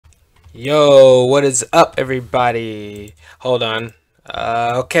Yo, what is up, everybody? Hold on.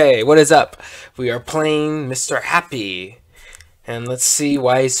 Okay, what is up? We are playing Mr. Happy. And let's see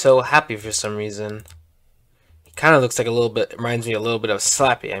why he's so happy for some reason. He kind of looks like reminds me a little bit of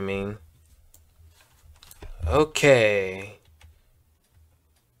Slappy, I mean. Okay.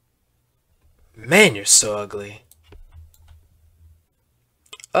 Man, you're so ugly.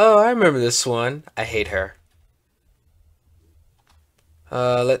 Oh, I remember this one. I hate her.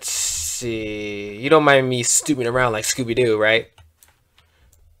 Let's see. You don't mind me stooping around like Scooby-Doo, right?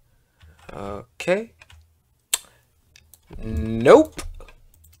 Okay. Nope.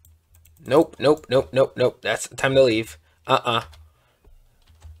 Nope. That's time to leave.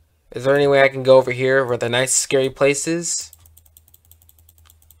 Is there any way I can go over here where the nice scary place is?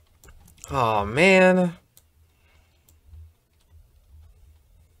 Oh man.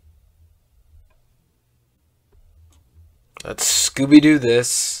 Let's Scooby-Doo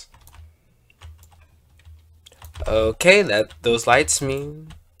this. Okay, those lights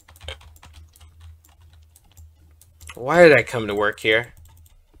mean. Why did I come to work here?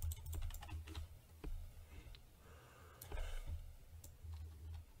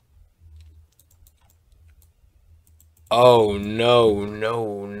 Oh no.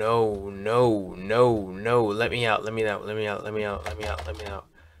 Let me out.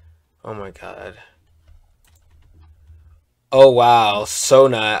 Oh my god. Oh wow. So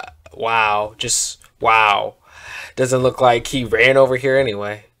not wow. Just wow. Doesn't look like he ran over here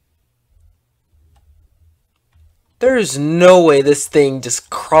anyway. There's no way this thing just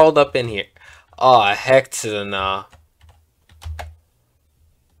crawled up in here. Oh heck to the nah.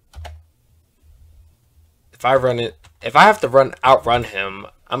 If I have to outrun him,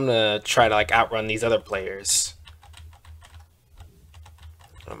 I'm gonna try to like outrun these other players.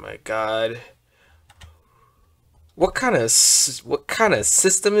 Oh my god. What kind of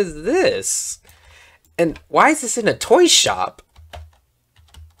system is this? And why is this in a toy shop?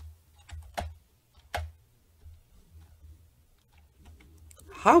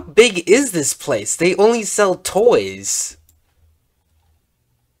 How big is this place? They only sell toys.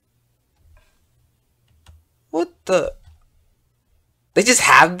 What the? They just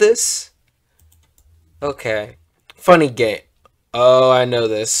have this? Okay. Funny game. Oh, I know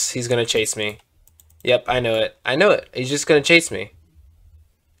this. He's gonna chase me. Yep, I know it. I know it. He's just gonna chase me.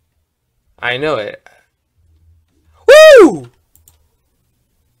 I know it. Woo!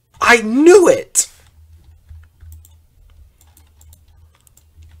 I knew it!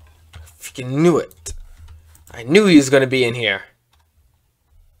 Freaking knew it. I knew he was gonna be in here.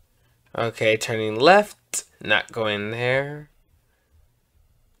 Okay, turning left. Not going there.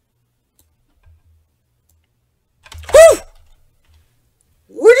 Woo!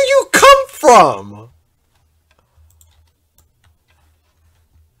 Where did you come from?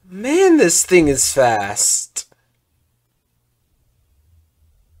 Man, this thing is fast.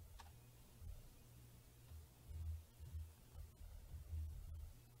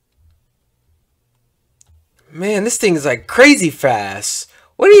 Man, this thing is like crazy fast.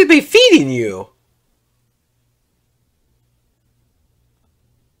 What do you be feeding you?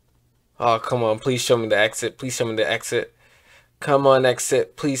 Oh, come on. Please show me the exit. Please show me the exit. Come on,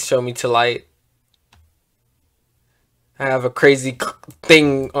 exit. Please show me to light. I have a crazy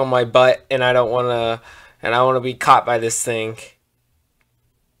thing on my butt, and I don't want to... And I want to be caught by this thing.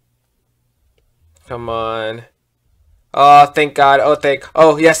 Come on. Oh, thank God.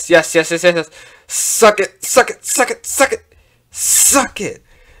 Oh, yes. Suck it. Suck it.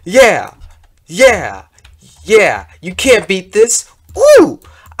 Yeah. You can't beat this. Ooh!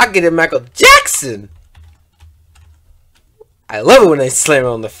 I get it, Michael Jackson. I love it when they slam it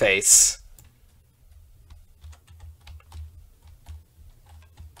on the face.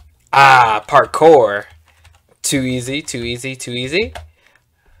 Ah, parkour. Too easy.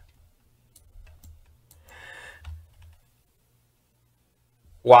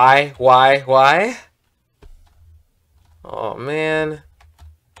 Why? Oh, man.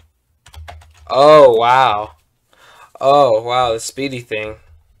 Oh, wow. The speedy thing.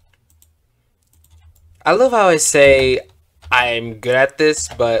 I love how I say I'm good at this,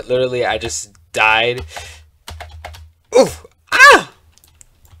 but literally I just died. Oof! Ah!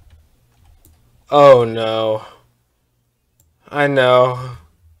 Oh no. I know.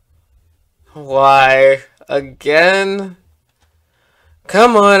 Why? Again?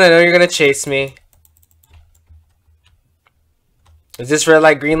 Come on, I know you're gonna chase me. Is this red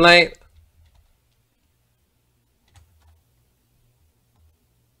light, green light?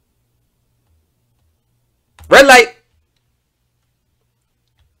 Red light!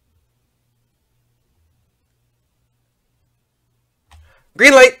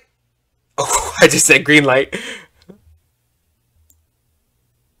 Green light! Oh, I just said green light.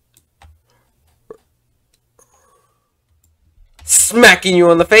 Smacking you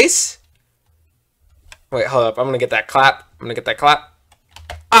on the face. Wait, hold up. I'm gonna get that clap. I'm gonna get that clap.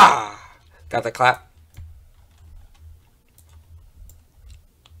 Ah! Got the clap.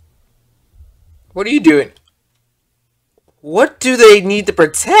 What are you doing? What do they need to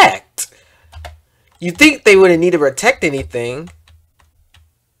protect? You think they wouldn't need to protect anything.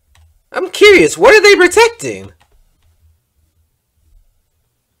 I'm curious. What are they protecting?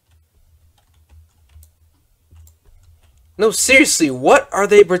 No, seriously. What are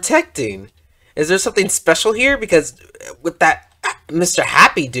they protecting? Is there something special here? Because with that Mr.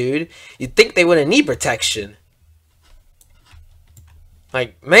 Happy dude, you'd think they wouldn't need protection.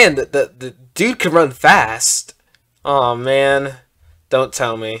 Like, man, the dude can run fast. Oh man. Don't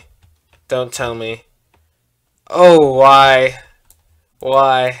tell me. Don't tell me. Oh, why?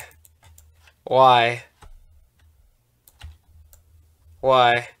 Why? Why?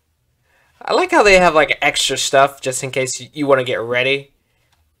 Why? I like how they have like extra stuff just in case you want to get ready.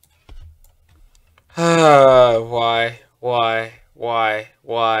 Why? Why? Why?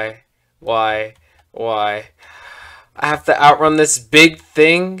 Why? Why? Why? I have to outrun this big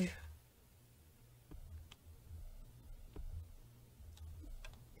thing?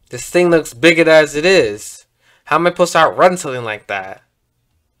 This thing looks bigger as it is. How am I supposed to outrun something like that?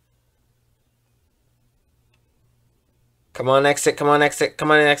 Come on, exit. Come on, exit.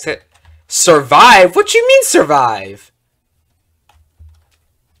 Come on, exit. Survive? What you mean survive?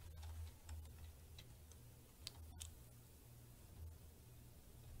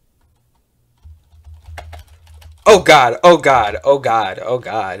 Oh god, oh god, oh god, oh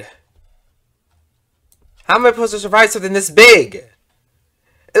god. How am I supposed to survive something this big?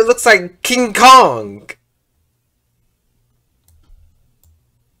 It looks like King Kong.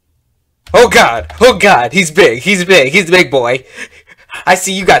 Oh god, he's big, he's big, he's a big boy. I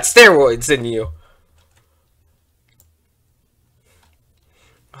see you got steroids in you.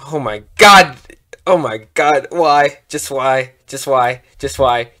 Oh my god, oh my god, why? Just why? Just why? Just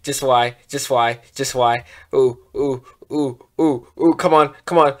why? Just why? Just why? Just why? Ooh, ooh, ooh, ooh, ooh, come on,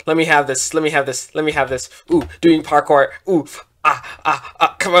 come on, let me have this, let me have this, let me have this. Ooh, doing parkour, ooh, come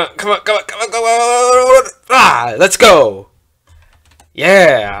on, come on, come on, come on, come on, ah, let's go.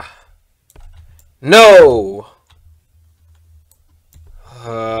 Yeah. No.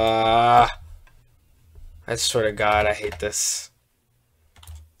 I swear to God, I hate this.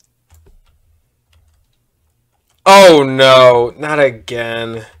 Oh no, not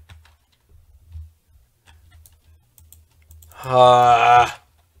again.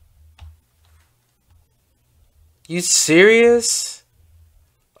 You serious?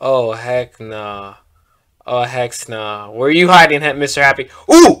 Oh heck nah. Oh heck nah. Where are you hiding, Mr. Happy?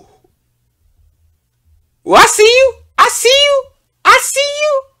 Ooh! Ooh, I see you! I see you! I see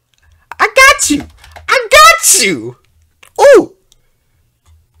you! I got you! I got you! Ooh!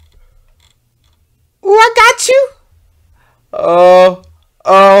 Ooh, I got you! Oh,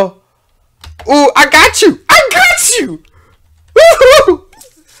 oh, ooh, I got you! I got you! Woohoo!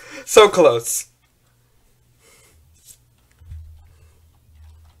 So close.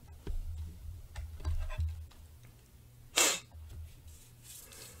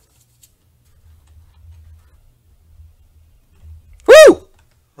 Woo!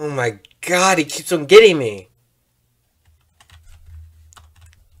 Oh my god, he keeps on getting me.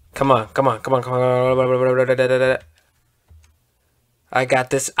 Come on, come on, come on, come on. I got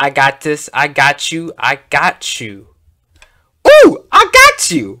this, I got this, I got you, I got you. Ooh, I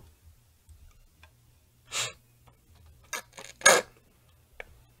got you!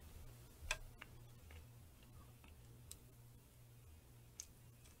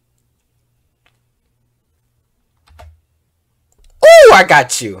 Ooh, I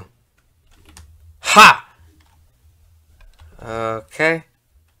got you! Ha! Okay.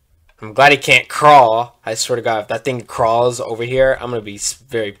 I'm glad he can't crawl. I swear to God, if that thing crawls over here, I'm gonna be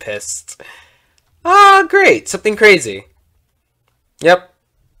very pissed. Ah, great. Something crazy. Yep.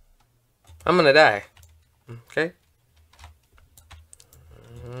 I'm gonna die. Okay.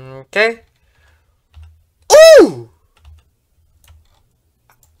 Okay. Ooh!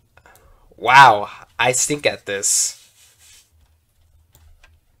 Wow. I stink at this.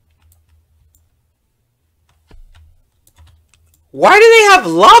 Why do they have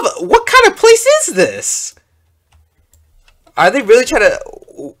lava? What kind of place is this? Are they really trying to...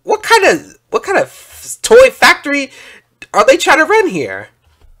 What kind of toy factory are they trying to run here?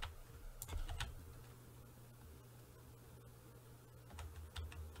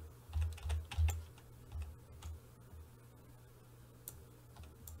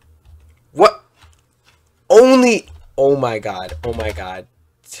 What? Only... Oh my god. Oh my god.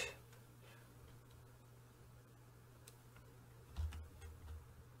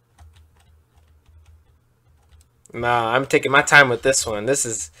 Nah, I'm taking my time with this one. This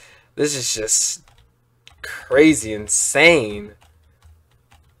is just crazy insane.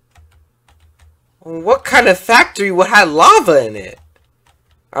 What kind of factory would have lava in it?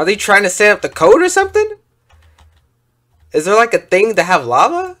 Are they trying to set up the code or something? Is there like a thing to have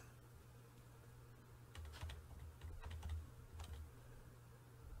lava?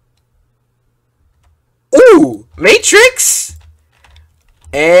 Ooh, Matrix?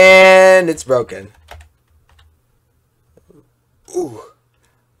 And it's broken. Ooh.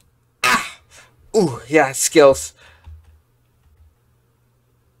 Ah. Ooh, yeah, skills.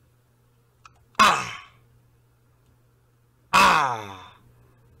 Ah. Ah.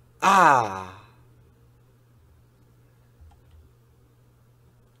 Ah.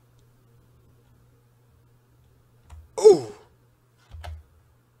 Ooh.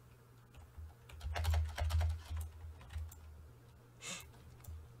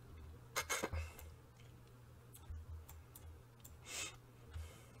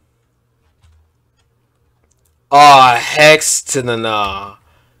 Aw, hex to the nah.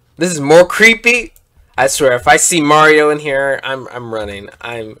 This is more creepy. I swear, if I see Mario in here, I'm running.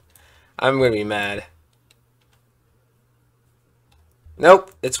 I'm gonna be mad.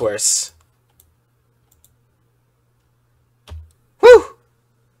 Nope, it's worse. Woo!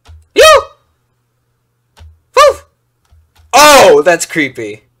 You! Woo! Oh, that's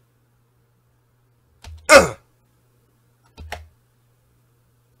creepy. Oh,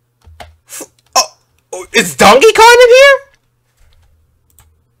 oh, is Donkey Kong in here?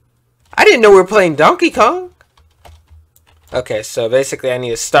 I didn't know we were playing Donkey Kong. Okay, so basically I need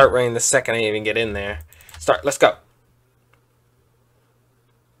to start running the second I even get in there. Start, let's go.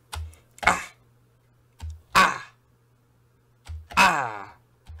 Ah. Ah. Ah.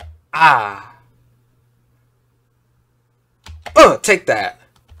 Ah. Oh, take that.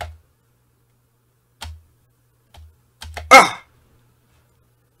 Ah.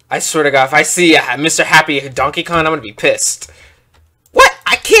 I swear to God, if I see Mr. Happy Donkey Kong, I'm gonna be pissed. What?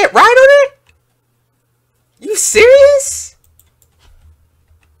 I can't ride on it? You serious?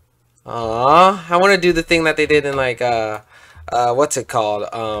 Aw, I want to do the thing that they did in like what's it called?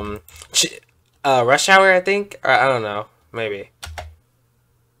 Rush Hour, I think. Or, I don't know, maybe.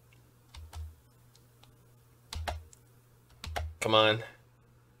 Come on.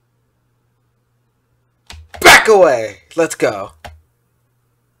 Back away. Let's go.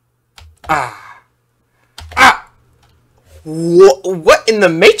 Ah. Ah. What in the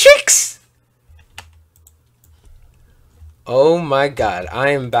Matrix? Oh my God, I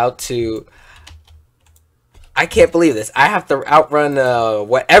am about to... I can't believe this. I have to outrun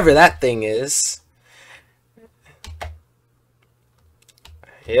whatever that thing is.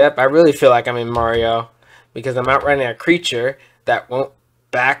 Yep, I really feel like I'm in Mario. Because I'm outrunning a creature that won't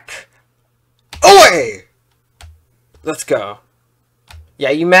back away. Let's go. Yeah,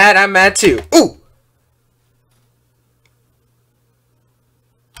 you mad? I'm mad too. Ooh!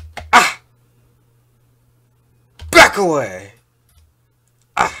 Ah! Back away!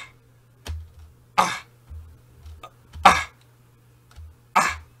 Ah! Ah! Ah! Ah!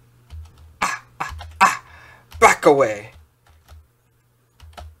 Ah! Ah! Ah! Back away!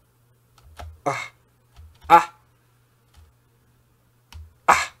 Ah! Ah!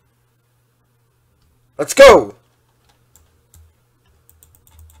 Ah! Let's go!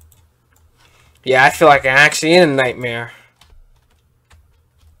 Yeah, I feel like I'm actually in a nightmare.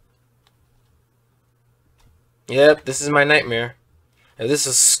 Yep, this is my nightmare. If this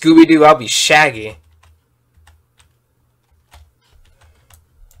is Scooby-Doo, I'll be Shaggy.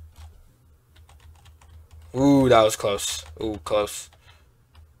 Ooh, that was close. Ooh, close.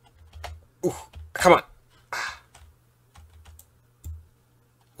 Ooh, come on.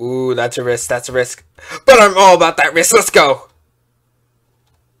 Ooh, that's a risk. That's a risk. But I'm all about that risk. Let's go.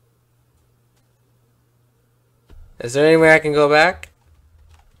 Is there any way I can go back?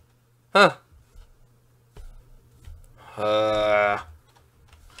 Huh.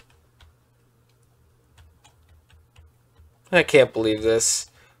 I can't believe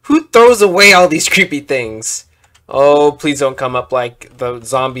this. Who throws away all these creepy things? Oh, please don't come up like the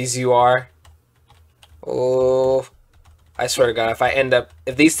zombies you are. Oh, I swear to God,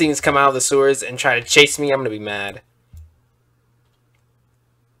 if these things come out of the sewers and try to chase me, I'm gonna be mad.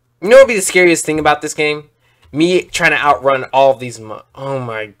 You know what would be the scariest thing about this game? Me trying to outrun all of these oh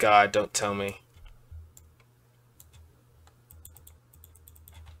my God, don't tell me.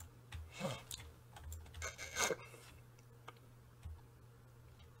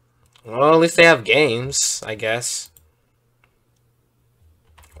 Well, at least they have games, I guess.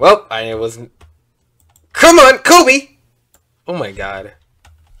 Well, I wasn't. Come on, Kobe! Oh my god.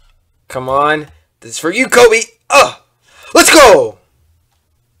 Come on. This is for you, Kobe! Let's go!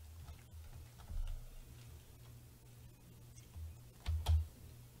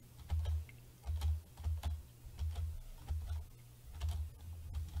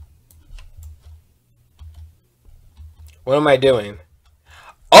 What am I doing?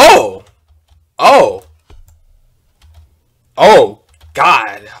 Oh! Oh! Oh!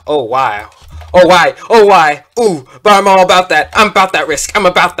 God! Oh, why? Oh, why? Oh, why? Ooh, but I'm all about that. I'm about that risk. I'm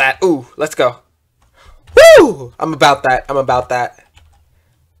about that. Ooh, let's go. Woo! I'm about that. I'm about that.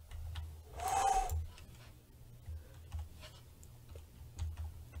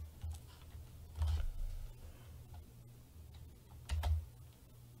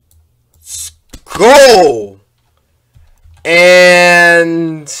 Let's go!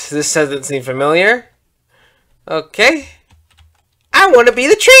 And this doesn't seem familiar. Okay. I want to be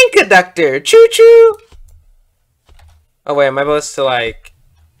the train conductor. Choo choo. Oh wait, am I supposed to like?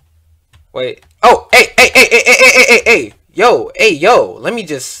 Wait. Oh, hey. Yo. Let me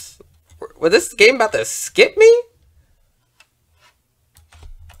just. Was this game about to skip me?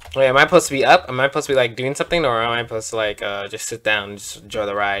 Wait, am I supposed to be up? Am I supposed to be like doing something, or am I supposed to like just sit down and just enjoy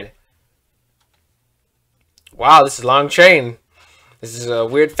the ride? Wow, this is a long train. This is a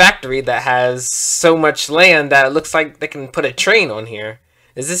weird factory that has so much land that it looks like they can put a train on here.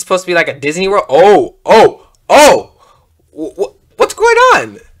 Is this supposed to be like a Disney World? Oh! What's going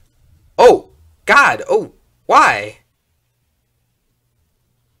on? Oh, God. Oh, why?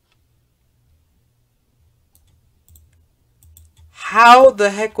 How the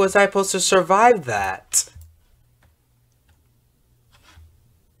heck was I supposed to survive that?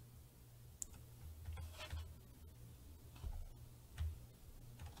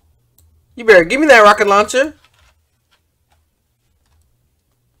 You better give me that rocket launcher.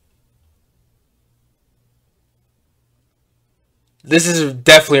 This is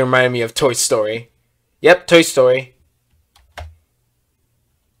definitely reminding me of Toy Story. Yep, Toy Story.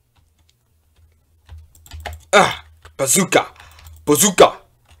 Bazooka. Bazooka.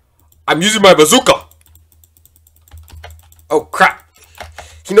 I'm using my bazooka. Oh, crap.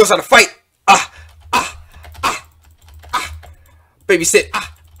 He knows how to fight. Babysit.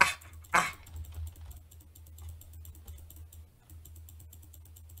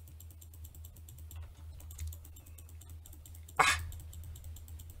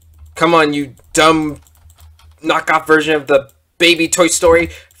 Come on, you dumb knockoff version of the baby Toy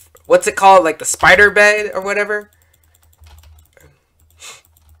Story. What's it called? Like the spider bed or whatever?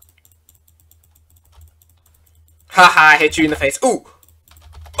 Haha, I hit you in the face. Ooh!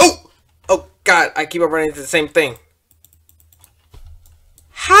 Oh! Oh, God, I keep on running into the same thing.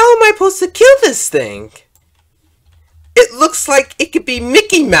 How am I supposed to kill this thing? It looks like it could be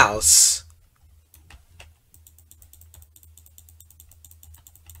Mickey Mouse.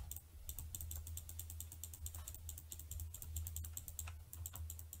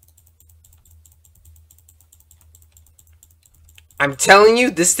 I'm telling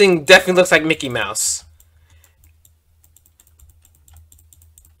you, this thing definitely looks like Mickey Mouse.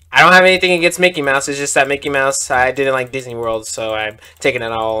 I don't have anything against Mickey Mouse. It's just that Mickey Mouse, I didn't like Disney World, so I'm taking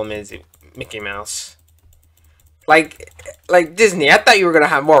it all as Mickey Mouse. Like Disney, I thought you were going to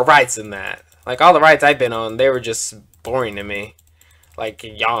have more rides than that. Like, all the rides I've been on, they were just boring to me. Like,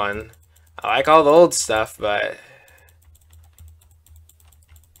 yawn. I like all the old stuff, but...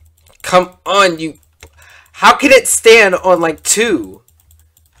 Come on, you... How can it stand on, like, 2?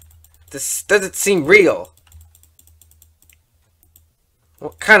 This doesn't seem real.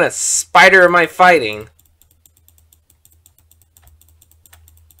 What kind of spider am I fighting?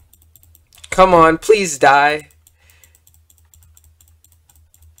 Come on, please die.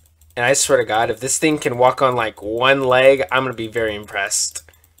 And I swear to God, if this thing can walk on, like, 1 leg, I'm going to be very impressed.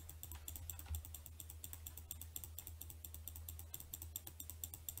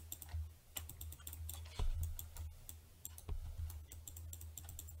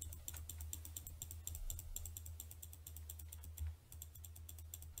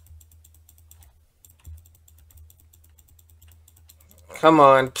 Come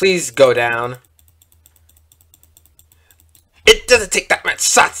on, please go down. It doesn't take that much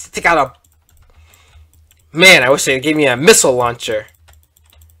shots to take out a... Man, I wish they gave me a missile launcher.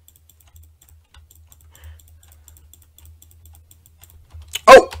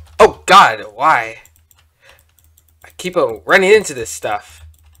 Oh! Oh, God, why? I keep on running into this stuff.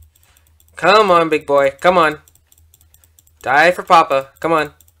 Come on, big boy. Come on. Die for Papa. Come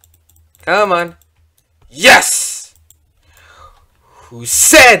on. Come on. Yes! Who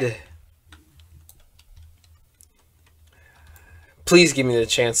said Please give me the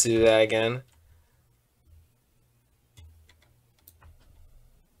chance to do that again.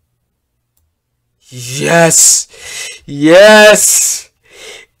 Yes! Yes!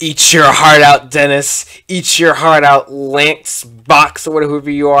 Eat your heart out, Dennis. Eat your heart out, Lance, Box, or whatever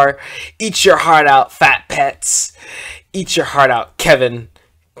you are. Eat your heart out, Fat Pets. Eat your heart out, Kevin.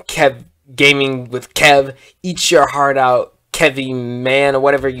 Kev Gaming with Kev. Eat your heart out, Kevy Man, or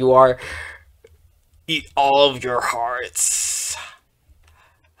whatever you are. Eat all of your hearts.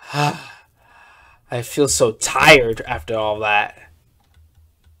 I feel so tired after all that.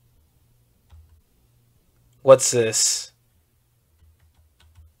 What's this?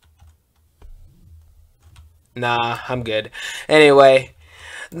 Nah, I'm good. Anyway,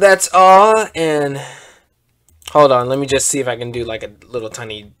 that's all, and hold on, let me just see if I can do like a little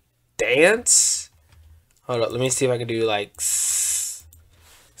tiny dance. Hold on, let me see if I can do like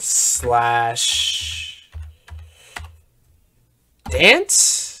slash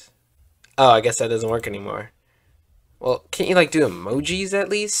dance. Oh, I guess that doesn't work anymore. Well, can't you like do emojis at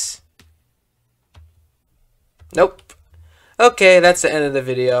least? Nope. Okay, that's the end of the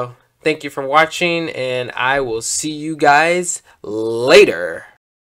video. Thank you for watching, and I will see you guys later.